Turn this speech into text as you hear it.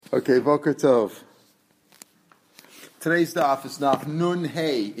Okay, Boker Tov. Today's daf is daf Nun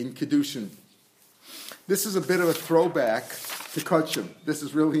Hey in Kiddushin. This is a bit of a throwback to Kutchim. This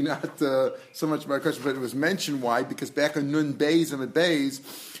is really not so much about Kutchim, but it was mentioned. Why? Because back on Nun Beis and Beis,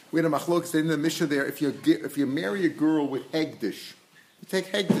 we had a machlokes in the Mishnah there. If you marry a girl with Hegdish, you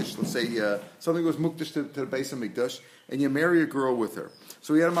take Hegdish. Let's say something was mukdish to the Beis Hamikdash, and you marry a girl with her.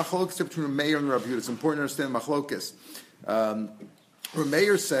 So we had a machlokes between a Meir and Rabbi Yehuda. It's important to understand machlokes.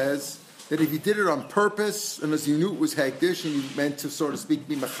 Meir says that if you did it on purpose, and as you knew it was Hegdish, and you meant to, so to speak,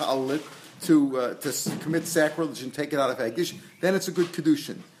 be mechalit, to commit sacrilege and take it out of Hegdish, then it's a good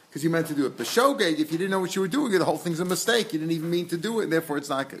Kiddushin, because you meant to do it. But Shogeg, if you didn't know what you were doing, the whole thing's a mistake. You didn't even mean to do it, and therefore it's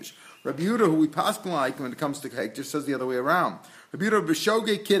not Kiddush. Rabbi Yehuda, who we pass like when it comes to Hegdish, says the other way around. Rabbi Yehuda,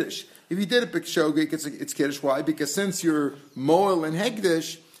 b'Shogeg Kiddush. If you did it b'Shogeg, it's Kiddush. Why? Because since you're Moel and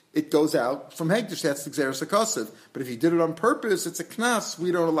Hegdish, it goes out from Hegdish. That's the Xeris HaKosev. But if you did it on purpose, it's a Knas. We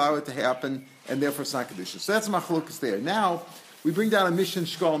don't allow it to happen, and therefore it's not Kedusha. So that's Machlokas there. Now, we bring down a Mishnah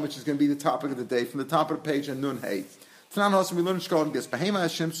Shkolm, which is going to be the topic of the day, from the top of the page on Nun Hey. Tanan Hossam, we learn in Shkolm this. Behema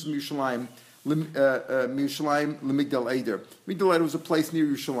Hashem Yerushalayim, Yerushalayim Lemigdal Eder. Migdal Eder was a place near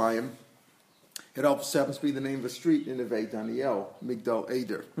Yerushalayim. It also happens to be the name of a street in Neve Daniel, Migdal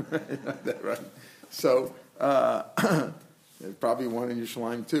Eder. Right? So, there's probably one in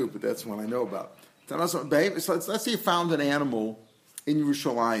Yerushalayim too, but that's one I know about. So let's say you found an animal in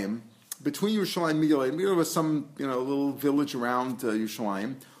Yerushalayim, between Yerushalayim and Migdal Eder. Migdal was some little village around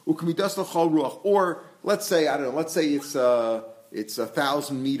Yerushalayim. Or let's say it's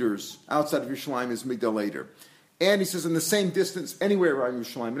 1,000 meters outside of Yerushalayim is Migdal Eder. And he says in the same distance anywhere around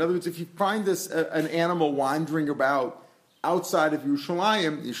Yerushalayim. In other words, if you find an animal wandering about outside of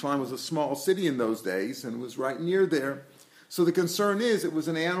Yerushalayim, Yerushalayim was a small city in those days and was right near there. So the concern is it was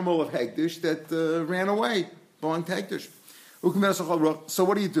an animal of Hegdish that ran away, belonged to Hegdish. So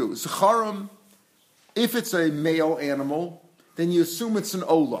what do you do? Zecharim, if it's a male animal, then you assume it's an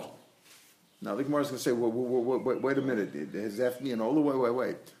Ola. Now the Gemara is going to say, wait a minute, does that have to be an Ola?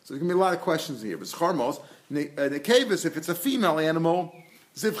 Wait. So there's going to be a lot of questions here. But Zecharmos, Nekavus, if it's a female animal,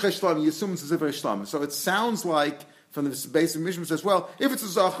 Ziv Cheshlam, you assume it's a Ziv Cheshlam. So it sounds like, from the basic Mishnah, says, well, if it's a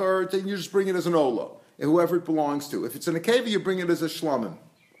Zachar, then you just bring it as an Ola. Whoever it belongs to. If it's in a cave, you bring it as a shlamim.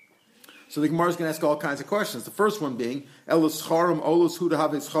 So the Gemara is going to ask all kinds of questions. The first one being, Elos charim olos hu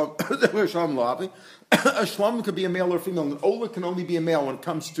have a shlamim could be a male or female. An ola can only be a male when it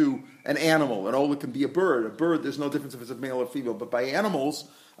comes to an animal. An ola can be a bird. A bird, there's no difference if it's a male or female. But by animals,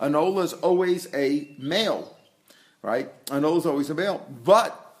 an ola is always a male. Right? An ola is always a male.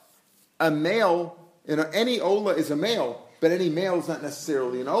 But a male, any ola is a male. But any male is not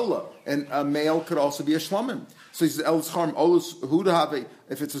necessarily an ola, and a male could also be a shlamim. So he says, "El scharm olas hu have a."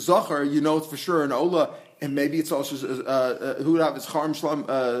 If it's a zachar, you know it's for sure an ola, and maybe it's also hu have is charm shlam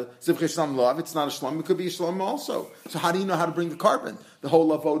zivchei shlam lav. It's not a shlam; it could be a shlam also. So how do you know how to bring the carbon? The whole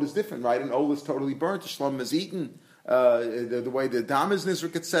lavod is different, right? An ola is totally burnt. A shlam is eaten. The way the dam is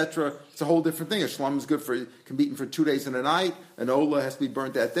nizrik, etc. It's a whole different thing. A shlam is good can be eaten for 2 days and a night. An ola has to be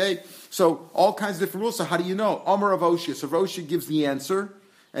burnt that day. So all kinds of different rules. So how do you know? Amar Rav Oshia. So Rav Oshia gives the answer,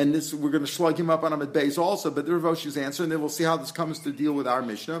 and this we're going to slug him up on him at Beis also. But the Rav Oshia's answer, and then we'll see how this comes to deal with our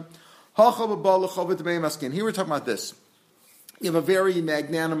Mishnah. Here we're talking about this. You have a very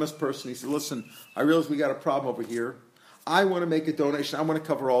magnanimous person. He said, "Listen, I realize we got a problem over here. I want to make a donation. I want to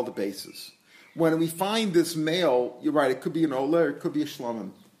cover all the bases." When we find this male, you're right, it could be an Ola, or it could be a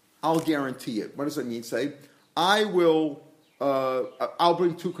Shlamim. I'll guarantee it. What does that mean? Say, I'll bring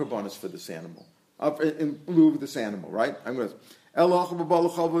 2 karbanos for this animal, in lieu of this animal, right? I'm going to, we're talking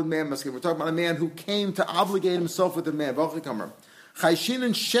about a man who came to obligate himself with a man. Chayshin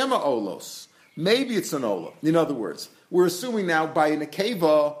and Shema Olos. Maybe it's an Ola. In other words, we're assuming now by an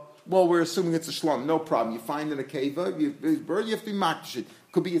Akeva, we're assuming it's a Shlam. No problem. You find an Akeva, you have to be makdish it.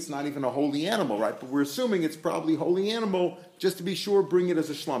 Could be it's not even a holy animal, right? But we're assuming it's probably a holy animal. Just to be sure, bring it as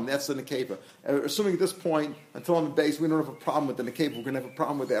a shlam. That's the nekeva. Assuming at this point, until on the base, we don't have a problem with the nekeva. We're going to have a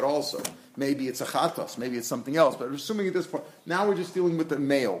problem with that also. Maybe it's a chatos. Maybe it's something else. But assuming at this point, now we're just dealing with the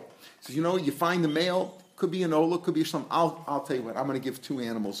male. So you find the male. Could be an ola. Could be a shlam. I'll tell you what. I'm going to give 2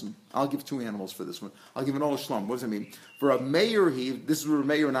 animals. I'll give 2 animals for this one. I'll give an ola shlam. What does that mean? For a mayor, this is a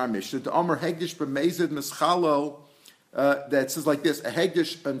mayor in our mission. The Amar Hegdish b'mezid mischalo. That says like this: a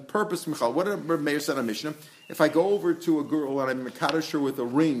hegdish on purpose, Michal. What did Meir said on Mishnah? If I go over to a girl and I'm mekadosh her with a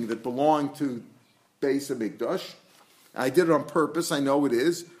ring that belonged to Beis Hamikdash, I did it on purpose. I know it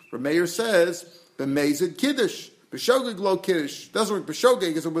is. Meir says b'mezid kiddush, b'shogeg lo kiddush. Doesn't work b'shogeg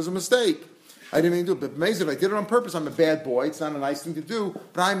because it was a mistake. I didn't mean to do it. But b'mezid, I did it on purpose. I'm a bad boy. It's not a nice thing to do.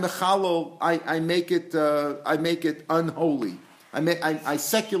 But I'm mechalo. I make it unholy. I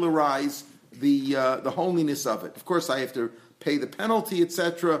secularize the holiness of it. Of course, I have to pay the penalty,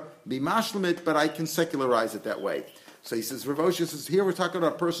 etc., be mashlamit, but I can secularize it that way. So he says, Rav Osha says, here we're talking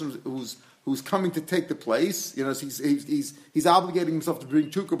about a person who's coming to take the place. You know, he's obligating himself to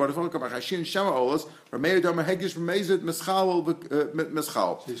bring tukah, but if Hashin Shema Olas, Rameir Damar Hegish Ramezit Meschal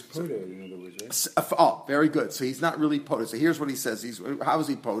Meschal. He's poted, in other words, right? Oh, very good. So he's not really poted. So here's what he says. How is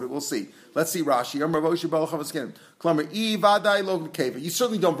he poted? We'll see. Let's see Rashi. You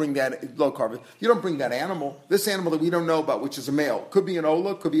certainly don't bring that low carbon. You don't bring that animal. This animal that we don't know about, which is a male, could be an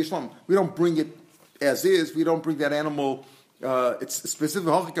ola, could be a shlom. We don't bring it as is. We don't bring that animal. It's specific.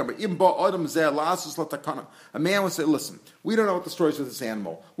 A man would say, listen, we don't know what the story is with this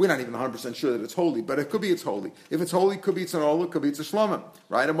animal. We're not even 100% sure that it's holy, but it could be it's holy. If it's holy, it could be it's an ola, it could be it's a shlomim,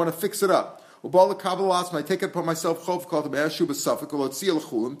 right? I want to fix it up. I take it upon myself. So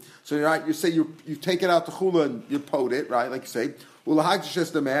right, you say you take it out to chula and you pot it, right? Like you say,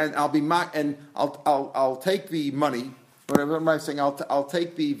 the man. I'll take the money. Whatever am I saying? I'll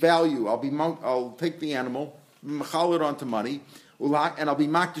take the value. I'll take the animal, machal it onto money, and I'll be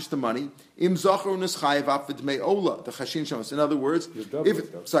makdish the money. Im zacher neschayev afid ola the chashin shamos. In other words,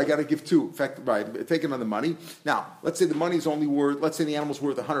 so I got to give two. In fact, right, taking on the money. Now, let's say the money's only worth. Let's say the animal's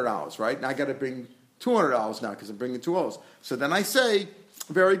worth $100, right? Now I got to bring $200 now because I'm bringing two olas. So then I say,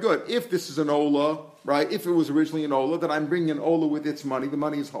 very good. If this is an ola, right? If it was originally an ola, then I'm bringing an ola with its money. The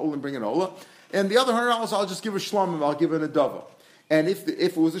money is whole and bring an ola. And the other $100, I'll just give a shlomim. I'll give an adava. And if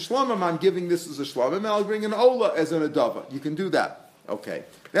it was a shlomim, I'm giving this as a shlomim, and I'll bring an ola as an adava. You can do that. Okay,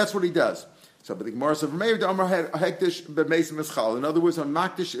 that's what he does. So, but the Gemara says, "Meir d'amar hektish b'meis mischal." In other words, on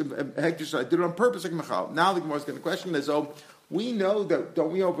makdish hektish, I did it on purpose like michal. Now the Gemara is going to question is, we know that,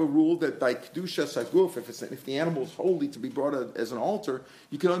 don't we overrule that by kedusha saguf, if the animal is holy to be brought as an altar,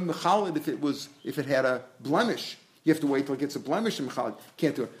 you can only michal it if it had a blemish. You have to wait till it gets a blemish in Mechal.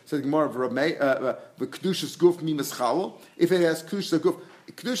 Can't do it. So the Gemara of the Kedushas Guf mi Meschalo. If it has Kedushas Guf,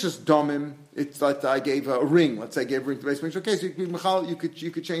 Kedushas Domim, it's like I gave a ring. Let's say I gave a ring to the base. Okay, so you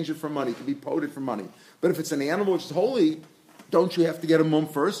could change it for money. It could be poted for money. But if it's an animal which is holy, don't you have to get a mum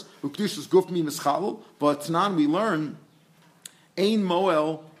first? Kedushas Guf mi Meschalo. But Tanan we learn, Ein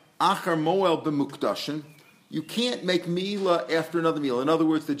Moel Achar Moel b'Mukdashin. You can't make Mila after another meal. In other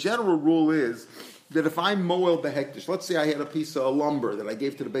words, the general rule is that if I'm moel behektish, let's say I had a piece of lumber that I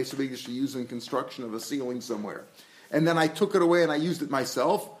gave to the base of English to use in construction of a ceiling somewhere, and then I took it away and I used it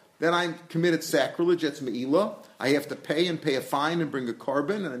myself, then I committed sacrilege, it's me'ilah. I have to pay a fine and bring a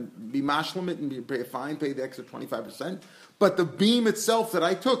carbon and be mashlim it and pay a fine, pay the extra 25%. But the beam itself that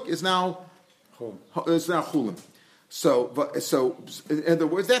I took is now chulim. So in other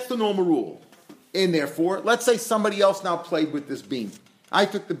words, that's the normal rule. And therefore, let's say somebody else now played with this beam. I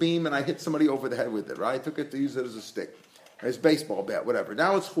took the beam and I hit somebody over the head with it, right? I took it to use it as a stick, as a baseball bat, whatever.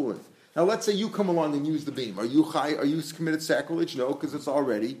 Now it's chulin. Now let's say you come along and use the beam. Are you committed sacrilege? No, because it's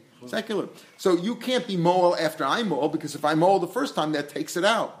already secular. So you can't be moel after I moel, because if I moel the first time, that takes it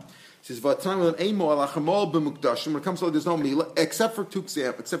out. He says, when it comes to there's no mila, except for two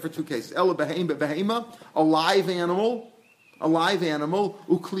cases. Ela behema, a live animal,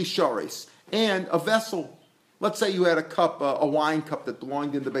 ukli and a vessel. Let's say you had a cup, a wine cup that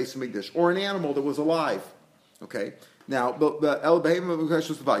belonged in the base of Mikdash, or an animal that was alive. Okay? Now, the El Behema was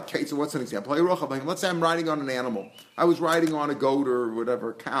divided. Okay, so what's an example? Let's say I'm riding on an animal. I was riding on a goat or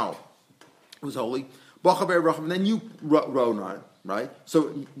whatever, cow. It was holy. And then you rode on it, right?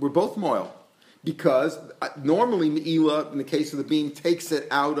 So we're both moil. Because normally Me'ilah, in the case of the beam, takes it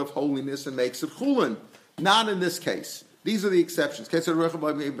out of holiness and makes it chulin. Not in this case. These are the exceptions. They're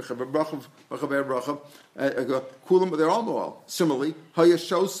all moel. Similarly, let's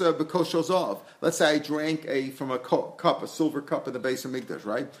say I drank from a cup, a silver cup in the base of Mikdash,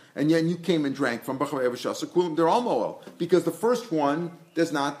 right? And then you came and drank from they're all moel, because the first one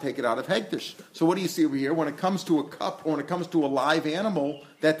does not take it out of Hekdesh. So what do you see over here? When it comes to a cup or when it comes to a live animal,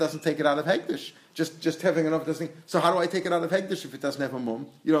 that doesn't take it out of Hekdesh. Just having enough doesn't. So how do I take it out of Hekdesh if it doesn't have a mum?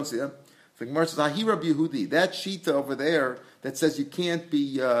 You don't see that. The Gemara says, "Ahira Yehudi." That shita over there that says you can't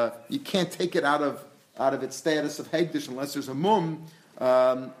take it out of its status of hegdish unless there's a mum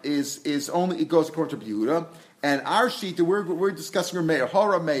is only it goes according to Yehuda. And our shita we're discussing her mayor,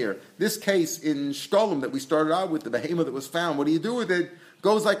 Hara Meir. This case in Shtolim that we started out with, the behemoth that was found. What do you do with it?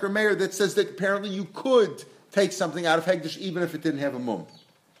 Goes like her mayor that says that apparently you could take something out of hegdish even if it didn't have a mum.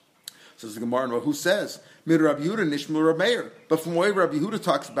 So the Gemara, who says Mid Rabbi Yehuda Nishmu Rabbi Meir, but from the way Rabbi Yehuda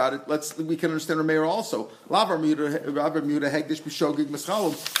talks about it, we can understand Rabbi Meir also. Lav Rabbi Yehuda Hegdish B'Shogig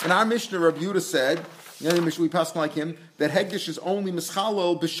Mischalim. And our Mishnah, Rabbi Yehuda said, we pass like him, that Hegdish is only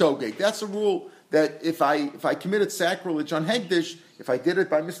Mischalo B'Shogig. That's a rule that if I committed sacrilege on Hegdish, if I did it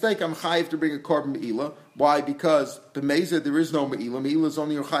by mistake, I'm chayiv to bring a korban me'ilah. Why? Because b'mezid there is no me'ilah. Me'ilah is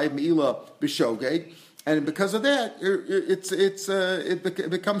only your chayiv me'ilah b'shogeg, and because of that, it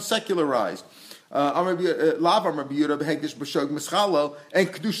becomes secularized. Lav Amar B'Yehuda b'Hegdish b'shogeg mischalo, and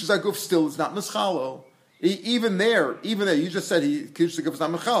kedushas aguf still is not mischalo. Even there, you just said kedushas aguf is not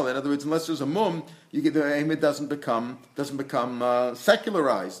mischalo. In other words, unless there's a mum, you get the aimid doesn't become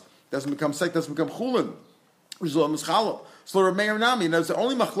secularized. Doesn't become chulin. Rizal mischalo. So Rameir Nami, and the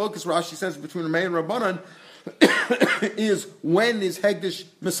only machlokas Rashi says between Rameir and Rabbanan is when is Hegdish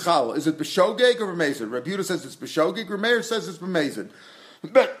mischal? Is it b'shogeg or b'mezid? Rabbi Yehuda says it's b'shogeg. Rameir says it's b'mezid.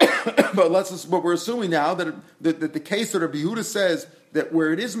 But we're assuming now that the case that Rabbi Yehuda says that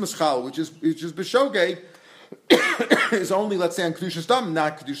where it is mischal, which is b'shogeg, is only, let's say, on kedushas dam,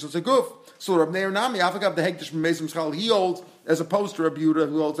 not kedushas aguf. So Rabbi Meir Nami, Afagav the Hegdish b'mezid mischal, he holds, as opposed to Rabbi Yehuda,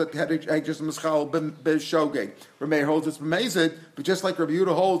 who holds that Hegdish mischal b'shogeg. Rabbi Meir holds it's b'mezid, but just like Rabbi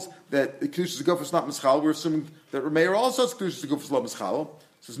Yehuda holds that kedushas aguf is not mischal, we're assuming that Rabbi Meir also has kedushas aguf is lo mischal.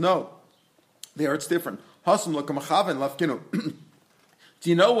 He says no, there it's different. Hasam lo kamachaven lafkinu. Do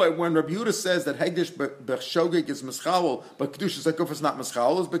you know when Rabbi Yehuda says that Hegdish b'shogeg is mischal, but kedushas aguf is not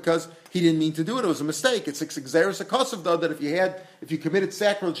mischal, is because he didn't mean to do it. It was a mistake. It's exeris akosov though that if you committed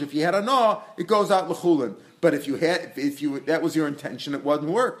sacrilege, if you had a no, it goes out l'chulin. But if that was your intention, it wouldn't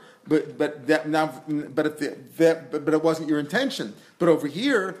work. But it wasn't your intention. But over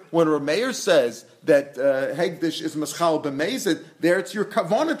here, when Rameir says that Hegdish is mischal b'mezid, there it's your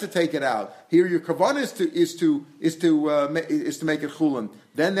kavanah to take it out. Here your kavanah is to make it chulin.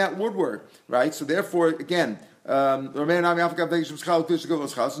 Then that would work, right? So therefore, again. Rameir Nami Afagav Hegdish mischal kedushas aguf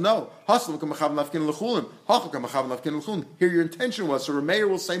mischal. No, haslam kamachav lafkin l'chulin. Hachal kamachav lafkin l'chulin. Here your intention was. So Rameir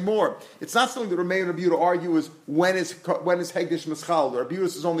will say more. It's not something that Rameir and Rabbi Yehuda argue is when is Hegdish mischal. Rabbi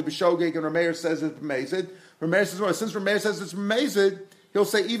Yehuda says only b'shogeg, and Rameir says it's b'mezid. Rameir says well, since Rameir says it's b'mezid, he'll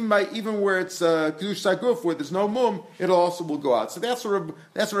say even where it's kedushas aguf, where there's no mum, it also will go out. So that's where Rav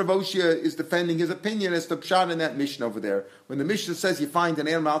Oshia is defending his opinion as to pshat in that mission over there. When the Mishnah says you find an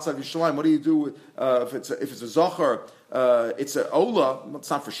animal outside Yerushalayim, what do you do if it's a zocher? It's an ola. It's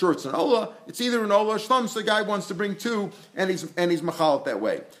not for sure. It's an ola. It's either an ola or shlam. So the guy wants to bring two, and he's machal it that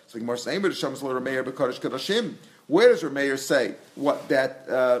way. So Gemara saying, but Hashem Zlo Rameir b'Kodesh Kodashim. Where does Rameir say that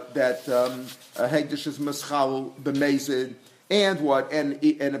Hegdish is mischal b'mezid? And what? And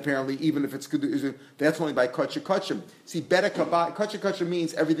apparently, even if it's good, that's only by kachim. See, beta kachim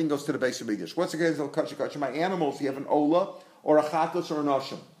means everything goes to the base of English. What's the case of kachim? By animals, you have an ola or a chatos or an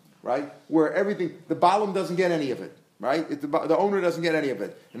oshim, right? Where everything, the balam doesn't get any of it, right? The owner doesn't get any of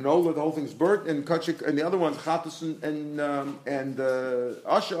it. And an ola, the whole thing's burnt, and kachik, and the other ones, chatos and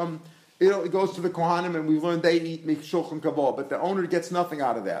oshim, it goes to the kohanim, and we've learned they eat shulchan kavod, but the owner gets nothing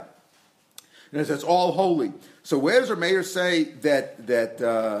out of that. And it's all holy. So where does Rameir say that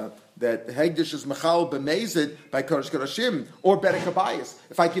Hegdish is machal b'mezid by Kodesh Kodashim or Beta Kabayis?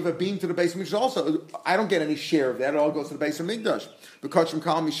 If I give a beam to the base of Mikdash also, I don't get any share of that. It all goes to the base of Mikdash. But Kachim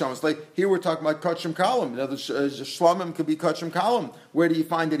Kalam Yisham. It's like here we're talking about Kachim Kalam. Another Shlamim could be Kachim Kalam. Where do you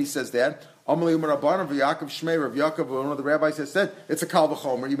find that he says that? Amalei Umar Rabban of Yaakov Shmei Rav Yaakov, one of the rabbis has said it's a Kal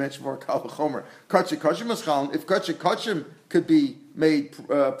V'chomer. You mentioned before Kal V'chomer. Kachim Kachim if Kachim could be made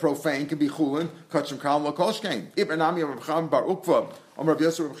profane, can be chulin. Kachim kalam lo kolshkein. Ibnami Rav Chaim Bar Ukva. Amar Rav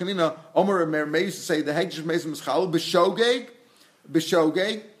Yosef Rav Chanina. Amar Rav used to say the Hegdish mezid mischal b'shogeg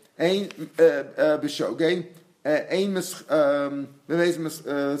ein mis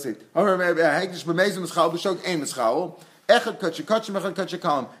let's see. Amar Hegdish b'mezid mischal b'shogeg ein mischal. Echad kachim echad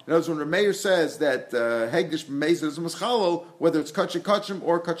kalam. In other words, when Rameir says that Hegdish b'mezid is mischal, whether it's kachim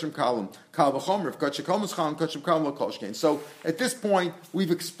or kachim kalam, kal v'chomer, if kachim kalam mischal, kachim kalam lo kolshkein. So at this point,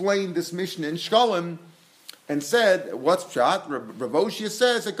 we've explained this mission in Shkolim and said what's pshat. Rav Oshia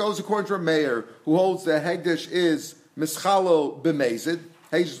says it goes according to Rameir, who holds that Hegdish is mischalo b'mezid,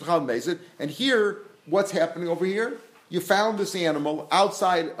 Hegdish mischal b'mezid, and here what's happening over here? You found this animal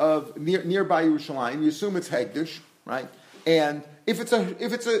outside of nearby Yerushalayim. You assume it's Hegdish, right? And if it's in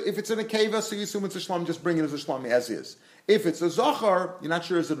a keva, so you assume it's a shlam, just bring it as a shlam as is. If it's a zachar, you're not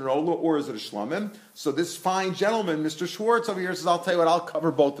sure is it an ola or is it a shlamim. So this fine gentleman, Mr. Schwartz over here, says, I'll tell you what, I'll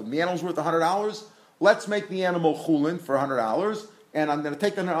cover both of them. The animal's worth $100. Let's make the animal chulin for $100, and I'm going to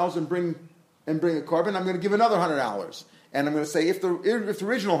take the $100 and bring a korban. I'm going to give another $100. And I'm going to say, if the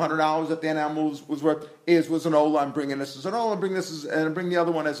original $100 that the animal was worth was an ola, I'm bringing this as an ola, and I bring the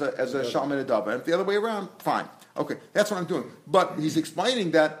other one as a shalom and a dava. And if the other way around, fine. Okay, that's what I'm doing. But he's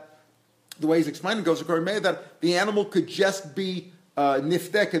explaining that, the way he's explaining goes according to me, that the animal could just be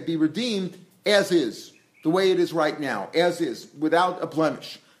nifteh, could be redeemed as is, the way it is right now, as is, without a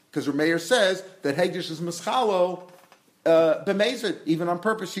blemish. Because Rameir says that Hegdish is Mischalo b'mezid, even on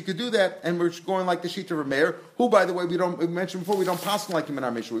purpose. You could do that, and we're going like the Shita Rameir, who, by the way, we mentioned before, we don't pass like him in our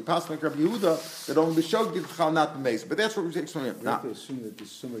Mishnah. We pass like Rabbi Yehuda, that only B'shog Chal, not b'mezid. But that's what we're explaining. We have to assume that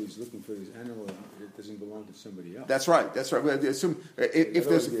somebody's looking for this animal, it doesn't belong to somebody else. That's right. We assume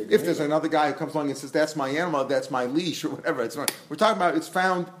if there's another guy who comes along and says, that's my animal, that's my leash, or whatever. It's not, we're talking about it's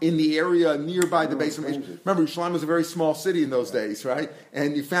found in the area nearby the base of Mishnah. Remember, Yerushalayim was a very small city in those days, right?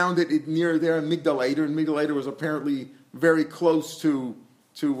 And you found it near there in Migdal Eder, and Migdal Eder was apparently very close to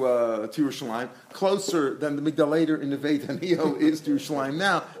Yerushalayim, closer than the Migdal Eder in the Veit Haniyel is to Yerushalayim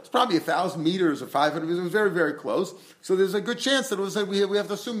now. It's probably 1,000 meters or 500 meters. It was very, very close. So there's a good chance that it was. We have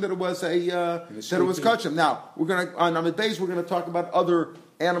to assume that it was kachim. Now we're going to on Amid Beis. We're going to talk about other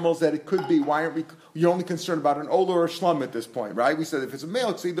animals that it could be. Why aren't we? You're only concerned about an ola or a shlum at this point, right? We said if it's a male,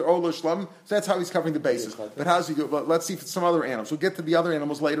 it's either ola or shlum. So that's how he's covering the bases. But how's he go? Well, let's see if it's some other animals. We'll get to the other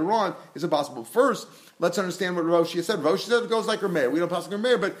animals later on. Is it possible? First, let's understand what Roshia said. Roshia said it goes like Rameir. We don't pass like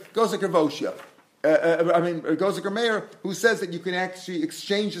Rameir, but it goes like Roshia. It goes like Rameir, who says that you can actually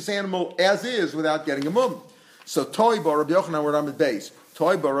exchange this animal as is without getting a mum. So Toiba, Rabbi Yochanan, we're on the base.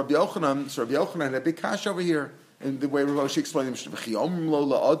 Toiba, Rabbi Yochanan, so Rabbi Yochanan had a big kash over here. And the way Rav Oshi explained it,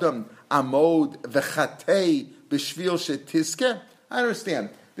 I understand.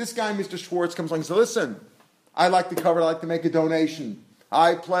 This guy, Mr. Schwartz, comes along and says, listen, I like to cover, I like to make a donation.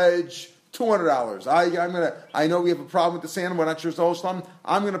 I pledge $200. I know we have a problem with this animal, we're not sure it's the whole shlum.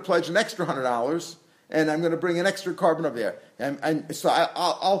 I'm going to pledge an extra $100, and I'm going to bring an extra carbon over there. And so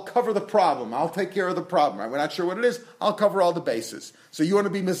I'll cover the problem. I'll take care of the problem. We're not sure what it is. I'll cover all the bases. So you want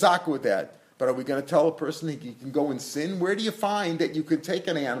to be mizaka with that. But are we going to tell a person he can go and sin? Where do you find that you could take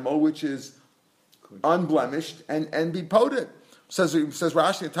an animal which is unblemished and be potent? Says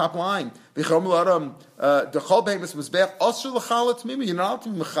Rashi, the top line. You're not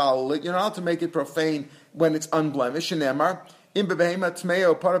allowed to make it profane when it's unblemished. What does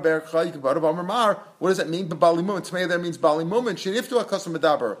that mean? Tmei there means balimum, and sheniftu akasam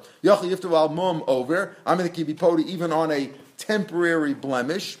medaber. Yochel yiftu al mum over. I'm going to be potent even on a temporary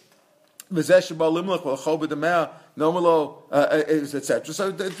blemish. Etc. So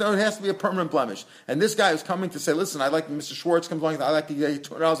it has to be a permanent blemish. And this guy is coming to say, listen, I like Mr. Schwartz comes along, I like to get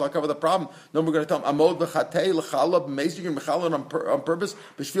 $200, I'll cover the problem. No, we're going to tell him, Amod b'chatei l'chalab amazing on purpose.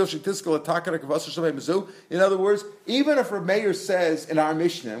 In other words, even if Rav Meir says in our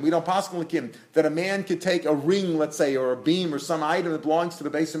Mishnah, and we don't possibly like him, that a man could take a ring, let's say, or a beam or some item that belongs to the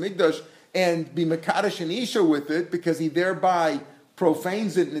base of Mikdash and be Makadosh and Isha with it because he thereby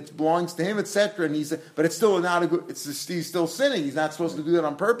profanes it and it belongs to him, etc. But it's still not a good. He's still sinning. He's not supposed to do that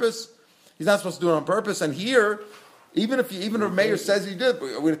on purpose. He's not supposed to do it on purpose. And here, even if Meir says he did,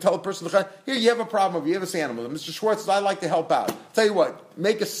 we're going to tell a person, here you have a problem. You have this animal. Mr. Schwartz says, I'd like to help out. Tell you what,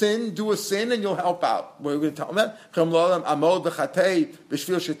 make a sin, do a sin, and you'll help out. We're going to tell him that.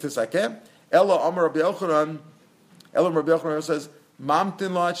 Ella Amar Rabbi Yochanan says,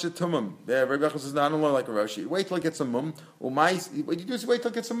 Mamtin la shetumum. There, Rabbi Yochanan says, not only like a Roshi. Wait till it gets a mum. What you do is wait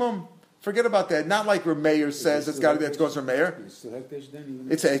till it gets a mum. Forget about that. Not like Rameir says it's got to be goes Rameir. It's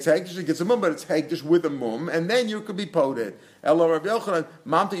hegdish. It gets a mum, but it's hegdish with a mum, and then you could be poted. Elo Rabbi Yochanan,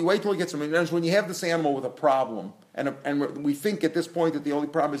 Mamtin, you wait till it gets a mum. When you have this animal with a problem, and we think at this point that the only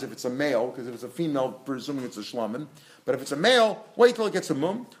problem is if it's a male, because if it's a female, presuming it's a shlomin. But if it's a male, wait till it gets a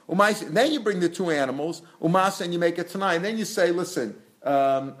mum. And then you bring the two animals, umas, and you make it tonight. And then you say, listen,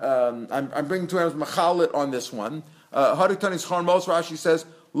 I'm bringing two animals, machalit on this one. Hadutani's Charmos, Rashi says,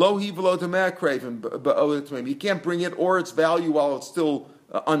 lo hi v'lo tameh craven. You can't bring it or its value while it's still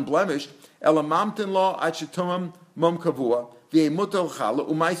unblemished. Elamamtin lo achetumam mum kavua. Now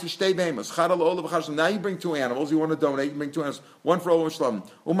you bring two animals, you want to donate, you bring two animals, one for Ola and Shlam.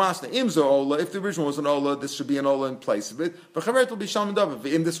 Umasna, imza Ola, if the original was an Ola, this should be an Ola in place of it. But Chaveret will be Shalom and Dava.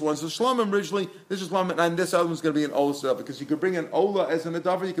 In this one's a Shlam originally, this is Shlam, and this other one's going to be an Ola Dava, because you could bring an Ola as an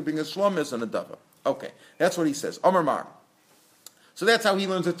Adava, you could bring a Shlam as an Adava. Okay, that's what he says. Amar Mar. So that's how he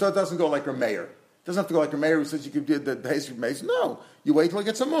learns it. So it doesn't go like Rameir. It doesn't have to go like Rameir who says you could do the Hesed Mace. No, you wait till it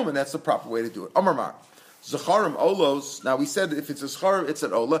gets a moment. That's the proper way to do it. Amar Mar. Zacharim olos. Now we said if it's a zachar, it's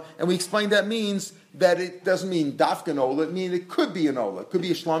an ola, and we explained that means that it doesn't mean dafka ola. It means it could be an ola, it could be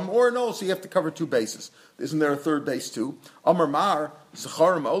a shlam or an ola. So you have to cover two bases. Isn't there a third base too? Amar Mar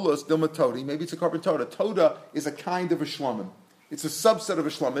zacharim olos dilma todi. Maybe it's a carbon toda. Toda is a kind of a shlamim. It's a subset of a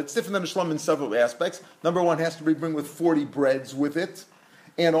shlam. It's different than a shlam in several aspects. Number one, has to be bring with 40 breads with it.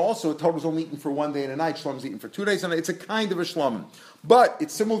 And also, a Torah is only eaten for one day and a night. Shlam is eaten for 2 days and a night. It's a kind of a shlam. But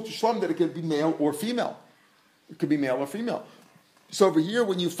it's similar to shlam that it could be male or female. It could be male or female. So over here,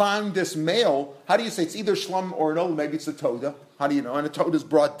 when you find this male, how do you say it's either shlum or an ola? Maybe it's a toda. How do you know? And a toda is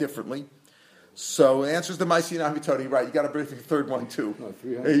brought differently. So the answer is the Maisi Nami Toda. Right, you got to bring the third one too.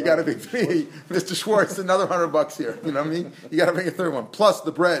 You got to bring three. Mr. Schwartz, another $100 here. You know what I mean? You got to bring a third one. Plus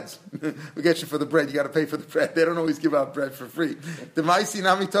the breads. We get you for the bread. You got to pay for the bread. They don't always give out bread for free. The Maisi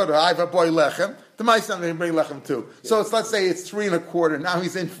Nami Toda. I have a boy lechem. The Maisi Nami bring lechem too. So let's say it's 3 1/4. Now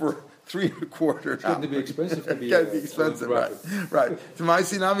he's in for 3 1/4. It's going to be expensive to be. It's going to be expensive, right. The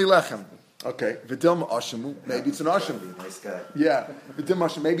Maisi Nami lechem. Okay, Vidilma Ashamu, maybe it's an Asham. Nice guy. Yeah, Vidilma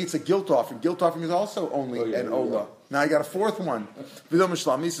Asham, maybe it's a guilt offering. Guilt offering is also only an Ola. Now I got a fourth one. Vidilma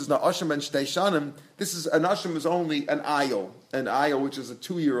Shlami says, now Asham ben Shtei Shanim, this is, an Asham is only an Ayil, which is a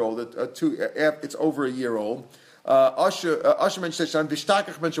 2-year-old, it's over a year old. Asham ben Shtei Shanim,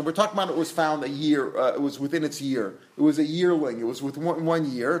 Vishtakach ben Shanim, we're talking about it was found a year, it was within its year. It was a yearling, it was within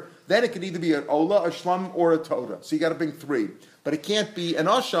 1 year. Then it could either be an Ola, a Shlam, or a Toda. So you got to bring 3. But it can't be an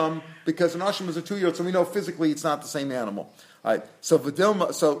Asham, because an Asham is a 2-year-old, so we know physically it's not the same animal. All right. So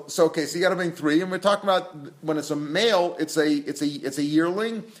Vidilma, so you got to bring 3, and we're talking about when it's a male, it's a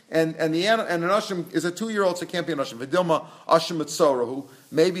yearling, and an Asham is a 2-year-old, so it can't be an Asham. Vidilma Asham Mitzorahu,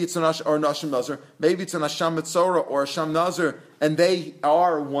 maybe it's an Asham or an Asham Nazar, maybe it's an Asham Mitzora or a Asham Nazar, and they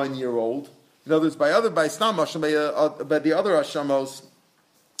are 1-year-old. In other words, by Stam Asham, by the other Ashamos,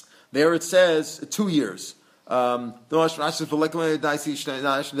 there it says 2 years. Now, the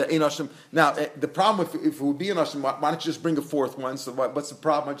problem if it would be an Asham, why don't you just bring a fourth one? So what's the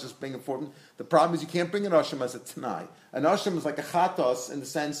problem? Just bring a fourth one. The problem is you can't bring an Asham as a Tanai. An Asham is like a Chatos in the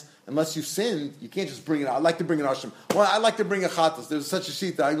sense, unless you sinned, you can't just bring it out. I'd like to bring an Asham. Well, I like to bring a Chatos. There's such a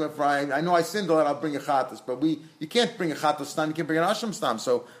sheet that I know I sinned a lot, I'll bring a Chatos. But you can't bring a Chatos stam, you can't bring an Asham stam.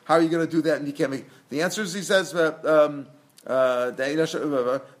 So how are you going to do that? And you can't make... The answer is, he says... Asham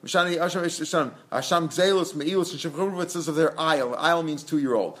Gzelus, Meilus, and Shemchurva, it says of their Ayil. Ayil means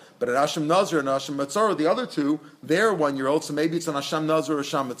 2-year-old. But an Asham Nazir and Asham Matzora, the other two, they're 1-year-old, so maybe it's an Asham Nazir or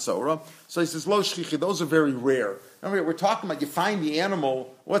Asham Matzora. So he says, Lo Shchichi, those are very rare. Remember, we're talking about you find the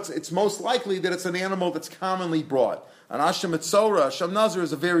animal, it's most likely that it's an animal that's commonly brought. An Asham Matzora, Asham Nazir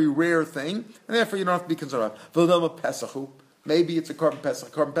is a very rare thing, and therefore you don't have to be concerned about it. V'lema Pesachu. Maybe it's a Korban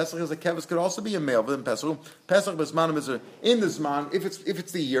Pesach. Korban Pesach is a kevis, could also be a male. But in Pesach, Besmanim is in the Zman. If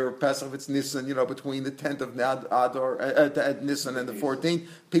it's the year of Pesach, if it's Nisan, between the 10th of Adar, Nisan and the 14th,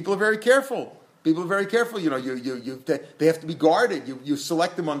 people are very careful. They have to be guarded. You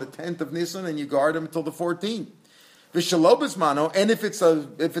select them on the 10th of Nisan and you guard them until the 14th. And if it's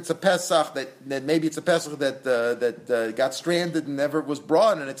a Pesach that maybe it's a Pesach that got stranded and never was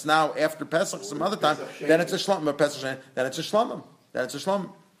brought, and it's now after Pesach some other time, then it's a Shlamim. Then it's a Shlamim.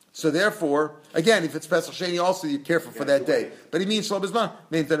 So therefore, again, if it's Pesach Sheni, also you're careful for that day. But he means Shalom Bizman,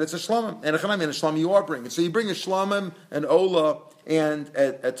 means that it's a Shlamim. And a Shlamim you are bringing. So you bring a Shlamim, an Ola, and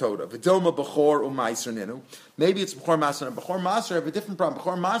a Toda. V'dilma B'chor u'Maiser Ninu. Maybe it's B'chor Maser. And B'chor Maser have a different problem.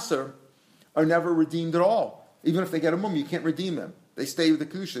 B'chor Maser are never redeemed at all. Even if they get a mum, you can't redeem them. They stay with the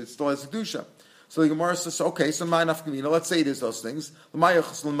Kedusha. It still has the Kedusha. So the Gemara says, okay, so let's say it is those things. To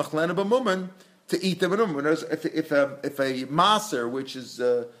eat them in a mum. If a maser, which is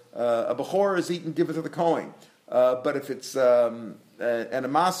a bechor, is eaten, give it to the Kohen. But if it's and a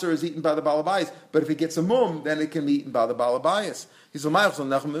maser is eaten by the balabais, but if it gets a mum, then it can be eaten by the balabais. He's he'll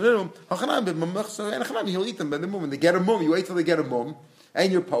eat them by the mum. When they get a mum, you wait till they get a mum. And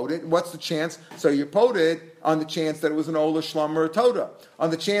you're poted. What's the chance? So you're poted on the chance that it was an Ola, Shlam, or a Toda. On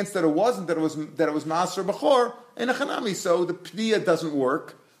the chance that it wasn't, that it was Maser Bechor, and a Chanami. So the Pniya doesn't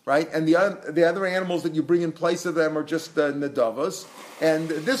work, right? And the other animals that you bring in place of them are just Nadavas. And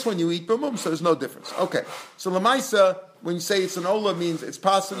this one you eat B'mum, so there's no difference. Okay. So Lamaisa, when you say it's an Ola, means it's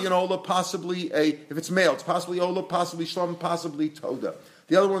possibly an Ola, possibly if it's male, it's possibly Ola, possibly Shlam, possibly Toda.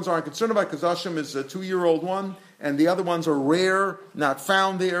 The other ones aren't concerned about because Asham is a 2-year-old one, and the other ones are rare, not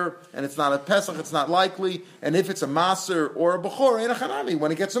found there, and it's not a Pesach, it's not likely. And if it's a Maser or a Bechor, and a Chanami,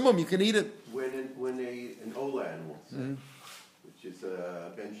 when it gets a mum, you can eat it. When an Ola animal, which is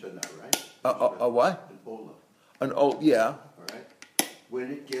a Ben Shana, right? A what? An Ola. An Ola, yeah. All right.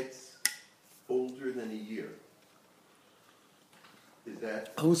 When it gets older than a year, is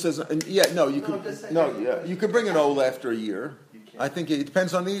that... Who says... You could bring an Ola after a year. I think it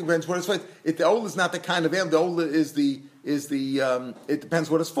depends on the events. What it's for. The Ola is not the kind of animal. The Ola is the. It depends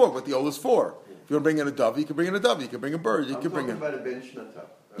what it's for. What the Ola is for. If you want to bring in a dove, you can bring in a dove. You can bring a bird. You can bring in. About a Ben Shnata.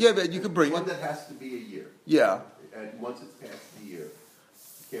 Yeah, but you can bring one that has to be a year. Yeah. And once it's past the year,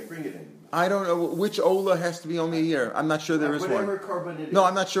 you can't bring it anymore. I don't know which Ola has to be only a year. I'm not sure there is one. Carbon it is. No,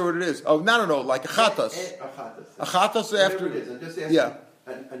 I'm not sure what it is. Oh, not an Ola, like a Chatas. A Chatas. A Chatas after. Whatever it is. I'm just asking. Yeah.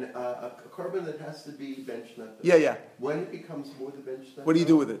 A korban that has to be bench nefesh. Yeah. When it becomes more than bench nefesh. What do you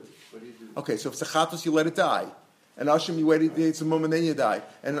do with it? What do you do? Okay, so if it's a chatos, you let it die. And Ashim, you wait it's a moment, then you die.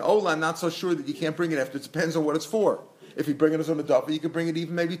 And an Ola, I'm not so sure that you can't bring it after. It depends on what it's for. If you bring it as an adava, you could bring it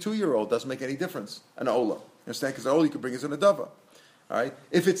even maybe 2-year-old. Doesn't make any difference. An Ola. You understand? Because Ola you could bring as an adava. All right.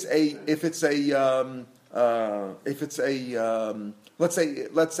 Let's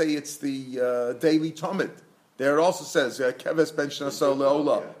say it's the daily Talmud. There it also says keves ben shnaso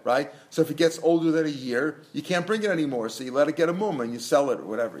leola, right? So if it gets older than a year, you can't bring it anymore. So you let it get a mum and you sell it or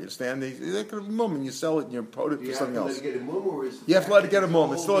whatever. You understand? You let it get a mum and you sell it and you put it for something else. You have to let it get a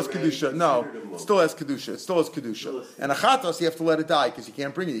mum. It still has kedusha. No, it still has kedusha. It still has kedusha. And a chatos, you have to let it die because you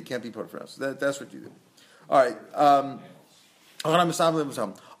can't bring it. You can't be put for else. That's what you do. All right.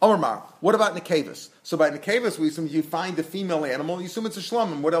 Omar, what about Nekavas? So by Nekavas, we assume you find a female animal, you assume it's a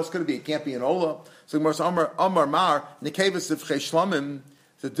shlomim. What else could it be? It can't be an ola. So Omar Mar, Nekavas if shlomim,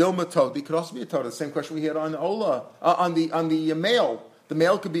 the dilma toda, could also be a toda. The same question we had on the ola, on the male. The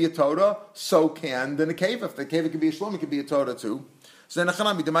male could be a toda, so can the Nekava. If the Nekava could be a shlomim, it could be a toda too. So then the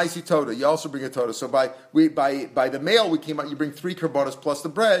maisi toda, you also bring a toda. So by the male we came out, you bring 3 karbonos plus the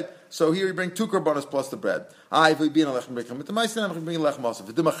bread. So here you bring 2 karbonos plus the bread.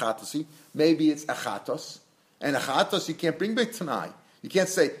 Maybe it's a chatos, and a chatos you can't bring big tonight. You can't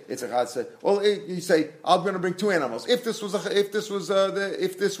say it's a chatos. Well, you say I'm going to bring 2 animals. If this was a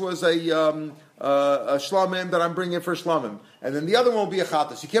shlamim that I'm bringing for shlamim, and then the other one will be a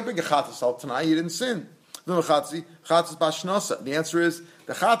chatos. You can't bring a chatos out tonight. You didn't sin. The answer is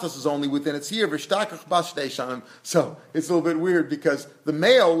the chatos is only within its year. So it's a little bit weird because the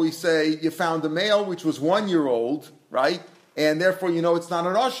male, we say you found a male which was 1-year-old, right? And therefore you know it's not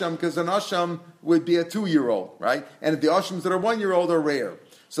an asham because an asham would be a 2-year-old, right? And the ashams that are 1-year-old are rare.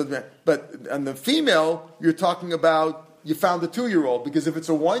 So, but on the female, you're talking about you found a 2-year-old, because if it's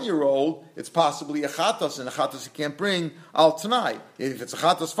a 1-year-old, it's possibly a chatos, and a chatos you can't bring al tanai. If it's a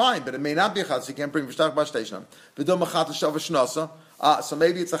chatos, fine, but it may not be a chatos, you can't bring v'shtach b'shteishnam. So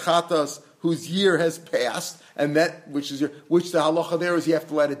maybe it's a chatos whose year has passed, and that which the halacha there is you have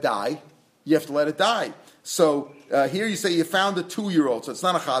to let it die. You have to let it die. So here you say you found a 2-year-old, so it's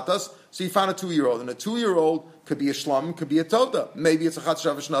not a chatos. So you found a 2-year-old, and a 2-year-old could be a shlam, could be a toda. Maybe it's a chatos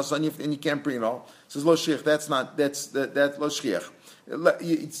shavashnasa, and you can't bring it all. Says lo shchiach. That's lo shchiach.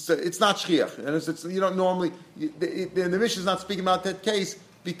 It's not shchiach, and you don't normally. The Mishnah is not speaking about that case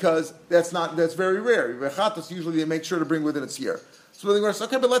because that's very rare. Chatos usually they make sure to bring within its year. So the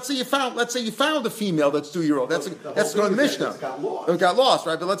okay, but let's say you found a female that's 2-year-old. That's going to the Mishnah. It got lost,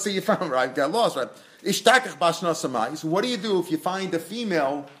 right? But let's say you found got lost, right? Ishtakach b'shnasa. So what do you do if you find a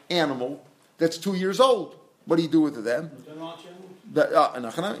female animal that's 2 years old? What do you do with it then? That's the lashon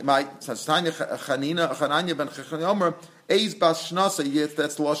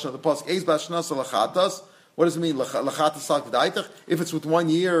of the pasuk. Eis bas shnasa lachatas. What does it mean? Lachatas. If it's with 1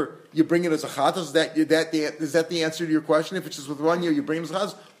 year, you bring it as a chatas. Is that the answer to your question? If it's just with 1 year, you bring it as a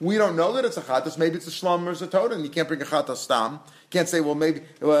chatas. We don't know that it's a chatas. Maybe it's a shlam or it's a toda, and you can't bring a chatas stam. You can't say, well, maybe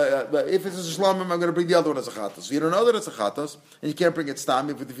if it's a shlam, I'm going to bring the other one as a chatas. So you don't know that it's a chatas, and you can't bring it stam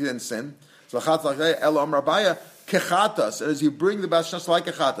if you didn't sin. So chatas elo rabaya kechatas, as you bring the bashnas like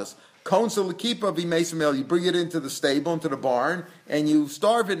a chatas. Counsel kipa b'meisamel. You bring it into the stable, into the barn, and you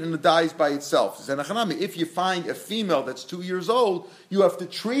starve it, and it dies by itself. If you find a female that's 2 years old, you have to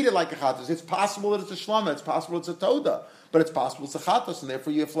treat it like a chatas. It's possible that it's a shlama. It's possible it's a toda, but it's possible it's a chatas, and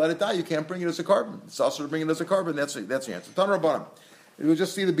therefore you have to let it die. You can't bring it as a carbon. It's also to bring it as a carbon. That's the answer. Tanur Rabbanan. We'll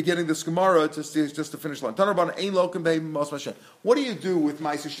just see the beginning of this Gemara just to finish line. Tanur Rabbanan ein lokem beim mos mashen. What do you do with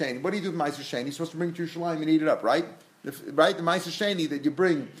ma'aser sheni? What do you do with ma'aser sheni? You're supposed to bring it to Yerushalayim and eat it up, right? The ma'aser sheni that you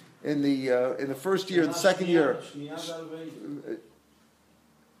bring in the first year, and the second year,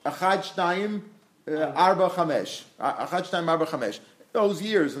 achad shnayim arba chamesh. Those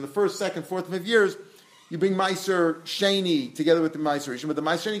years, in the first, second, fourth, fifth years, you bring ma'aser sheni together with the ma'aser rishon. But the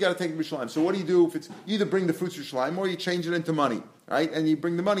ma'aser sheni you got to take it to Yerushalayim. So what do you do if it's you either bring the fruits to Yerushalayim or you change it into money, right? And you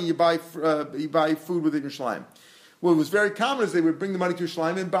bring the money, you buy food within Yerushalayim. What was very common is they would bring the money to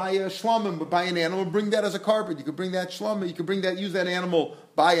Yerushalayim and buy a shlamim, buy an animal, bring that as a carpet. You could bring that shlamim, you could use that animal,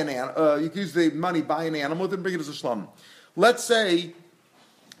 buy an animal. You could use the money, buy an animal, then bring it as a shlamim. Let's say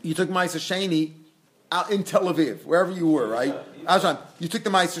you took Ma'aser Sheni out in Tel Aviv, wherever you were, right? You took the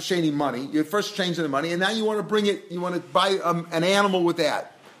Ma'aser Sheni money, you first changed the money, and now you want to bring it, you want to buy an animal with that.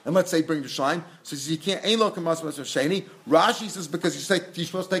 And let's say bring to Yerushalayim. So you can't. Ein lo kamas Ma'aser Sheni. Rashi says because you're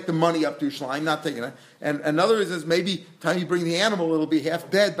supposed to take the money up to Yerushalayim, not taking it. And another is maybe time you bring the animal, it'll be half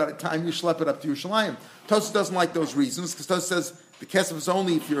dead by the time you schlep it up to Yerushalayim. Tosfos doesn't like those reasons because Tosfos says The kesef is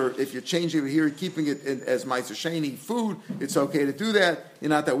only if you're changing it here and keeping it as Meiser Sheni food, it's okay to do that. You're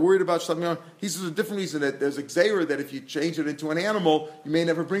not that worried about Shlam. He says a different reason that there's a gzeira that if you change it into an animal, you may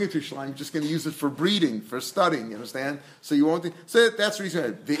never bring it to Shlam. You're just going to use it for breeding, for studying. You understand? So you won't. So that's the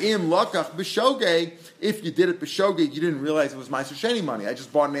reason. V'im lakach b'shogeg. If you did it b'shogeg, you didn't realize it was Meiser Sheni money. I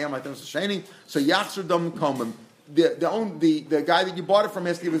just bought an animal. I thought it was Sheni. So yachzer dam komim. The guy that you bought it from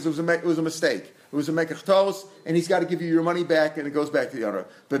has to give it was a mistake. It was a mekachtos, and he's got to give you your money back, and it goes back to the owner.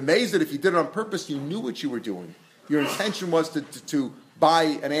 But mezid, if you did it on purpose, you knew what you were doing. Your intention was to buy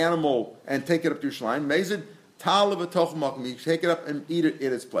an animal and take it up to Yerushalayim. Mezid, tal v'toch makom. You take it up and eat it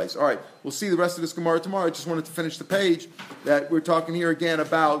in its place. All right, we'll see the rest of this Gemara tomorrow. I just wanted to finish the page that we're talking here again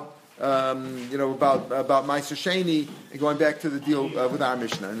about about Meiser Sheni and going back to the deal with our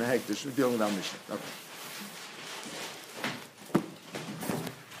Mishnah and the Hektish, dealing with our Mishnah. Okay.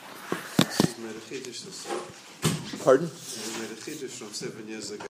 Pardon? From 7 years ago.